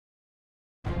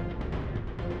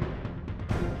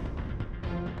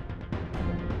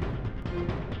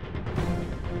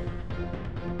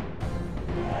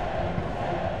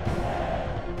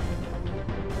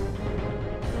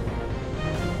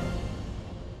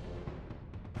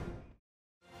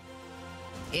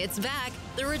It's back,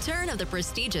 the return of the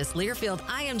prestigious Learfield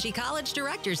IMG College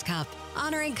Directors Cup,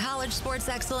 honoring college sports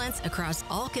excellence across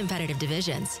all competitive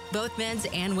divisions, both men's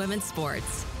and women's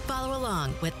sports. Follow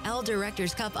along with L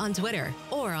Directors Cup on Twitter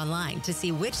or online to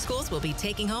see which schools will be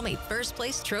taking home a first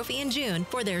place trophy in June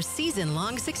for their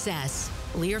season-long success.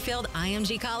 Learfield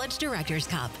IMG College Directors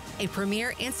Cup, a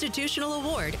premier institutional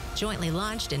award jointly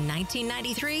launched in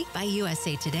 1993 by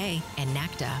USA Today and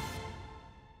NACDA.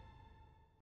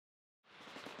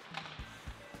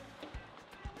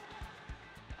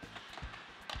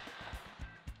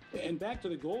 And back to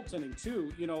the goaltending,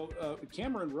 too. You know,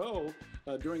 Cameron Rowe,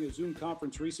 during a Zoom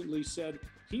conference recently, said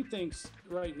he thinks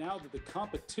right now that the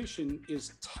competition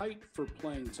is tight for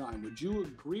playing time. Would you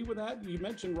agree with that? You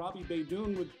mentioned Robbie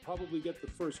Baydoun would probably get the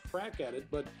first crack at it,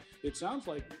 but it sounds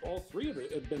like all three of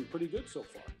it have been pretty good so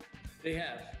far. They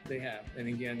have. And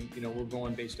again, you know, we're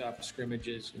going based off of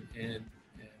scrimmages and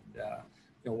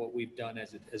you know, what we've done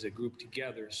as a group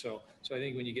together. So I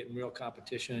think when you get in real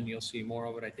competition, you'll see more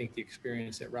of it. I think the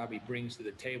experience that Robbie brings to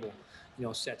the table, you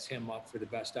know, sets him up for the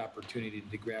best opportunity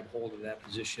to grab hold of that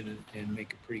position and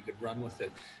make a pretty good run with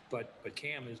it. But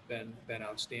Cam has been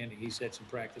outstanding. He's had some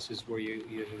practices where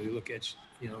you look at,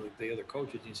 you know, the other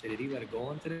coaches and you say, did he let it go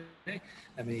on today?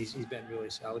 I mean, he's been really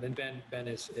solid. And Ben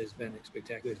has been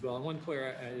spectacular as well. And one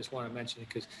player I just want to mention,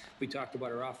 because we talked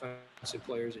about our offensive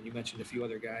players and you mentioned a few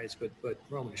other guys, but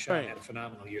Roman Deshaun had a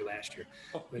phenomenal year last year.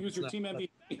 Oh, he was your team MVP.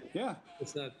 Yeah.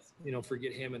 Let's not, you know,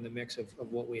 forget him in the mix of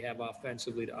what we have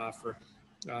offensively to offer.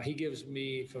 He gives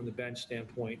me, from the bench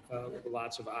standpoint,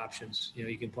 lots of options. You know,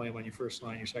 you can play him on your first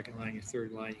line, your second line, your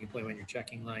third line. You can play him on your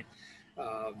checking line.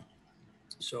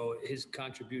 So his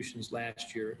contributions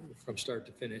last year, from start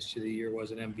to finish to the year,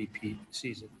 was an MVP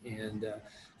season, and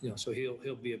you know, so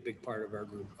he'll be a big part of our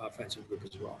group, offensive group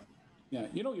as well. Yeah,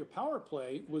 you know, your power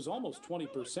play was almost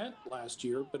 20% last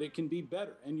year, but it can be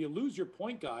better. And you lose your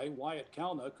point guy, Wyatt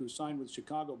Kalnick, who signed with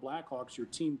Chicago Blackhawks, your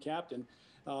team captain.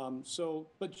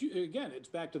 But again, it's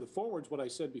back to the forwards, what I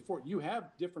said before. You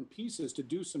have different pieces to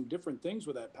do some different things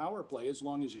with that power play as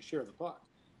long as you share the puck.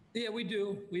 Yeah, we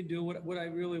do. What I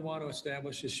really want to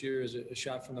establish this year is a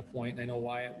shot from the point. And I know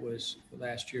Wyatt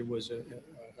last year was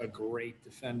a great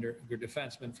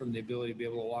defenseman from the ability to be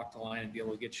able to walk the line and be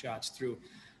able to get shots through.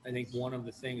 I think one of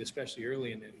the things, especially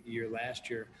early in the year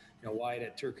last year, you know, Wyatt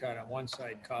had Turcotte on one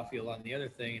side, Caulfield on the other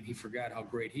thing, and he forgot how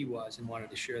great he was and wanted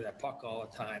to share that puck all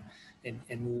the time, and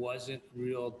wasn't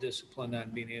real disciplined on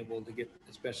being able to get,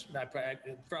 especially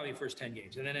probably the first 10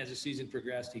 games. And then as the season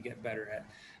progressed, he got better at.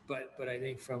 But I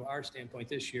think from our standpoint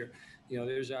this year, you know,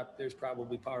 there's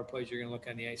probably power plays you're going to look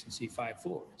on the ice and see 5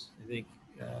 forwards. I think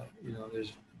you know,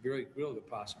 there's real good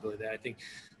possibility that I think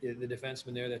the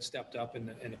defenseman there that stepped up in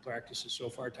the practices so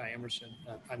far, Ty Emerson,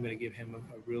 I'm going to give him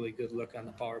a really good look on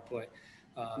the power play.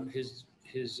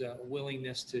 His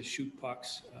willingness to shoot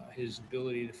pucks, his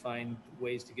ability to find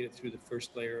ways to get it through the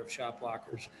first layer of shot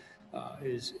blockers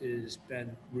is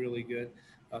been really good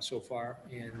so far,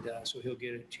 and so he'll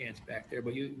get a chance back there.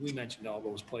 But we mentioned all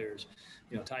those players.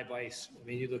 You know, Ty Bice, I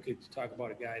mean, you talk about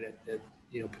a guy that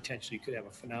you know, potentially could have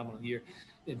a phenomenal year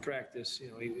in practice.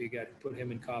 You know, you got to put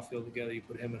him and Caulfield together, you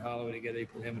put him and Holloway together, you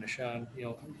put him and Ashawn, you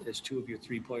know, as 2 of your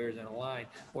 3 players on a line,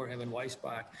 or him and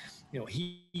Weissbach. You know,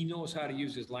 he knows how to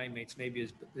use his line mates maybe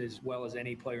as well as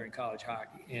any player in college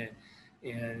hockey.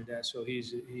 And so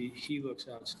he looks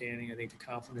outstanding. I think the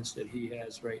confidence that he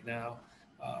has right now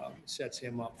sets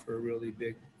him up for a really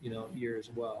big, you know, year as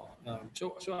well.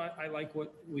 So I like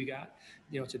what we got.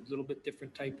 You know, it's a little bit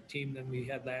different type of team than we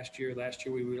had last year. Last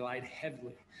year we relied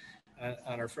heavily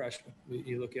on our freshmen.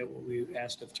 You look at what we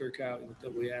asked of Turcotte,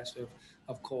 what we asked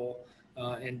of Cole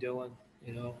and Dylan.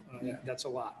 You know, that's a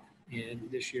lot. And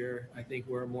this year, I think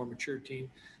we're a more mature team.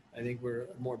 I think we're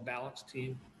a more balanced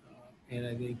team. And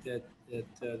I think that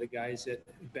the guys that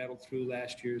battled through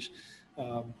last year's,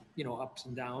 you know, ups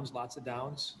and downs, lots of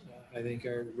downs, I think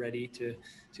are ready to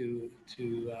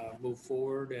move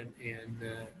forward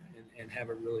and have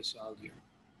a really solid year.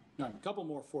 All right, a couple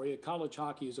more for you. College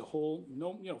hockey as a whole,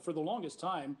 no, you know, for the longest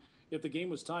time, if the game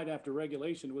was tied after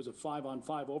regulation, it was a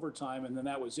 5-on-5 overtime, and then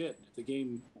that was it. If the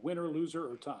game winner, loser,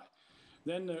 or tie.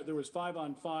 Then there was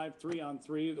 5-on-5,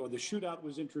 3-on-3, or the shootout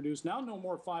was introduced. Now no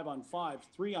more 5-on-5,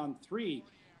 3-on-3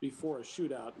 before a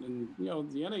shootout. And, you know,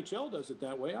 the NHL does it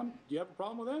that way. Do you have a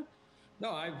problem with that?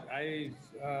 No,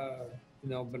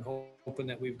 been hoping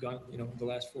that we've gone, the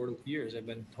last 4 years, I've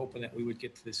been hoping that we would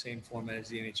get to the same format as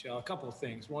the NHL. A couple of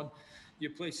things. One, you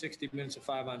play 60 minutes of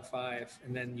 5-on-5,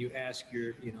 and then you ask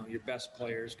your best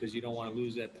players, because you don't want to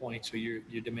lose that point. So you're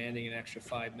demanding an extra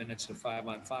 5 minutes of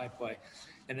 5-on-5 play,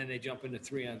 and then they jump into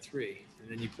 3-on-3, and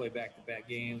then you play back-to-back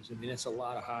games. I mean, it's a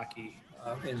lot of hockey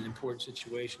in important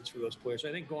situations for those players. So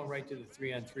I think going right to the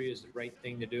 3-on-3 is the right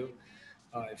thing to do.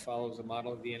 It follows the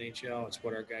model of the NHL. It's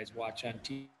what our guys watch on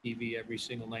TV every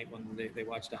single night when they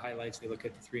watch the highlights. They look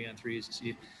at the 3-on-3s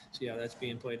to see how that's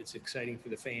being played. It's exciting for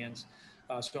the fans.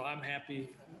 So I'm happy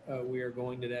we are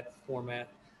going to that format.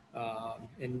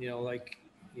 And,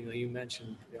 you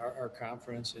mentioned our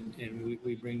conference, and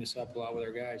we bring this up a lot with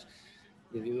our guys.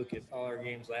 If you look at all our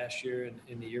games last year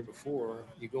and the year before,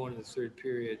 you go into the third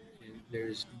period, and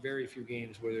there's very few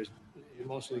games where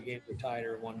most of the games are tied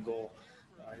or one goal.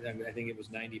 I think it was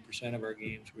 90% of our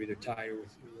games were either tied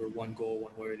or one goal,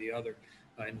 one way or the other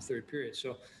in the third period.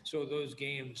 So those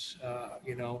games,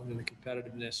 and the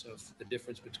competitiveness of the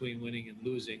difference between winning and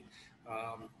losing,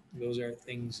 those are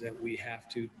things that we have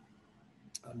to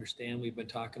understand. We've been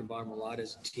talking about them a lot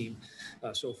as a team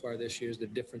so far this year. The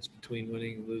difference between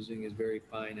winning and losing is very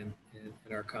fine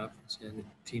in our conference. And the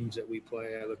teams that we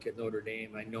play, I look at Notre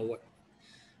Dame, I know what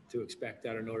to expect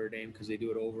out of Notre Dame because they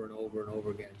do it over and over and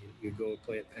over again. You go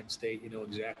play at Penn State, you know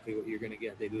exactly what you're going to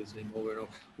get. They do the same over and over.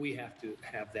 We have to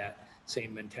have that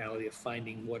same mentality of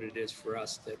finding what it is for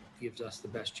us that gives us the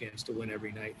best chance to win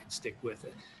every night and stick with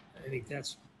it. I think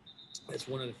that's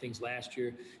one of the things last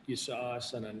year. You saw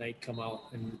us on a night come out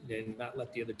and not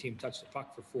let the other team touch the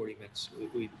puck for 40 minutes.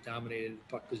 We dominated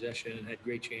puck possession and had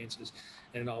great chances.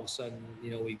 And all of a sudden,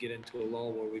 we get into a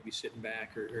lull where we'd be sitting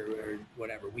back or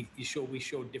whatever. We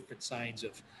showed different signs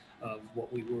of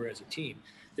what we were as a team.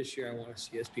 This year, I want to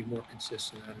see us be more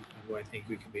consistent on what I think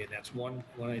we can be. And that's one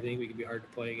I think we can be hard to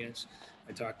play against.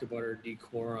 I talked about our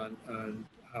D-core on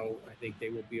how I think they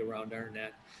will be around our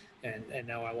net. And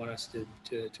now I want us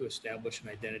to establish an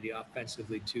identity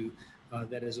offensively too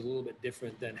that is a little bit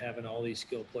different than having all these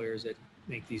skilled players that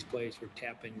make these plays for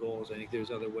tap-in goals. I think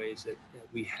there's other ways that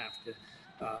we have to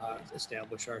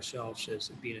establish ourselves as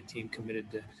being a team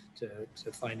committed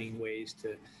to finding ways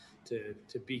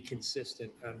to be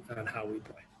consistent on how we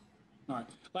play. All right.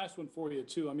 Last one for you,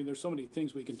 too. I mean, there's so many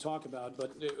things we can talk about,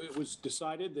 but it was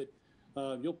decided that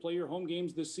you'll play your home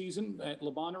games this season at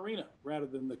LeBon Arena rather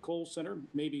than the Kohl Center.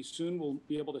 Maybe soon we'll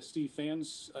be able to see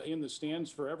fans in the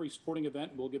stands for every sporting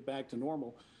event. We'll get back to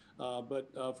normal. But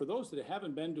for those that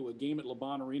haven't been to a game at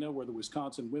LeBon Arena where the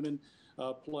Wisconsin women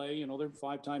play, they're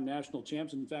 5-time national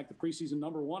champs. In fact, the preseason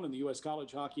 #1 in the U.S.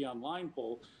 College Hockey Online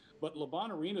poll. But LeBon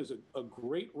Arena is a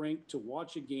great rink to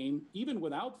watch a game. Even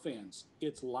without fans,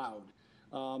 it's loud.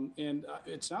 And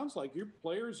it sounds like your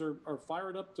players are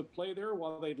fired up to play there.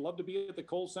 While they'd love to be at the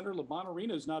Kohl Center, LeBon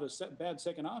Arena is not a bad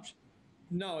second option.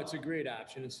 No, it's a great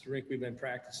option. It's the rink we've been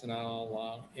practicing on all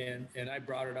along. And I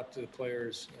brought it up to the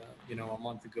players, a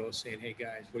month ago saying, hey,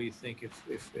 guys, what do you think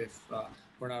if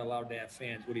we're not allowed to have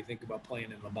fans? What do you think about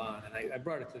playing in LeBon? And I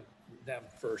brought it to them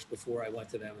first before I went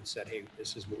to them and said, hey,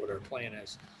 this is what our plan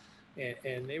is.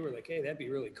 And they were like, hey, that'd be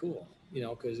really cool,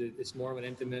 because it's more of an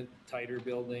intimate, tighter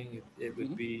building. It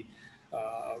would be,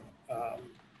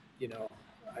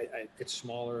 it's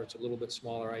smaller. It's a little bit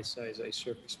smaller ice size, ice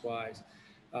surface wise.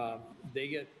 They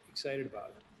get excited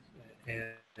about it.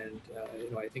 And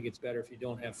I think it's better if you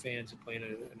don't have fans and playing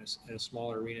in a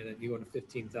smaller arena than you go in a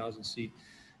 15,000 seat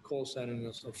Kohl Center and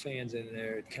there's no fans in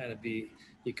there. It kind of you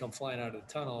come flying out of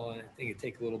the tunnel, and I think it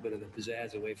take a little bit of the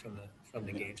pizzazz away from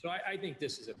the game. So I think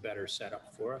this is a better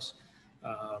setup for us.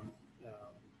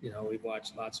 We've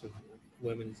watched lots of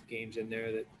women's games in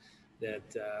there that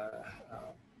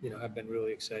have been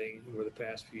really exciting over the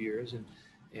past few years,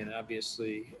 and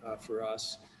obviously for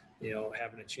us,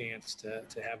 having a chance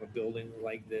to have a building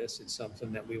like this, it's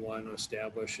something that we want to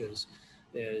establish as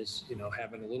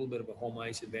having a little bit of a home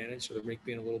ice advantage. So the rink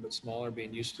being a little bit smaller,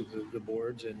 being used to the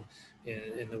boards and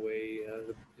the way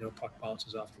puck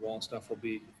bounces off the wall and stuff will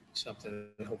be something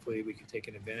that hopefully we can take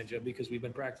an advantage of because we've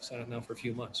been practicing it now for a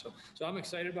few months. So I'm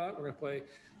excited about it. We're going to play,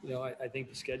 I think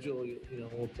the schedule,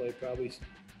 we'll play probably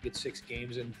get 6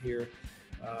 games in here,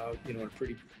 in a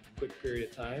pretty quick period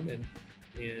of time. And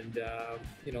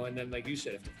then like you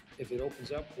said, if it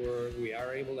opens up where we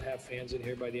are able to have fans in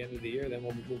here by the end of the year, then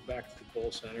we'll move back to the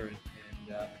Kohl Center and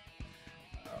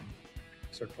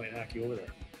start playing hockey over there.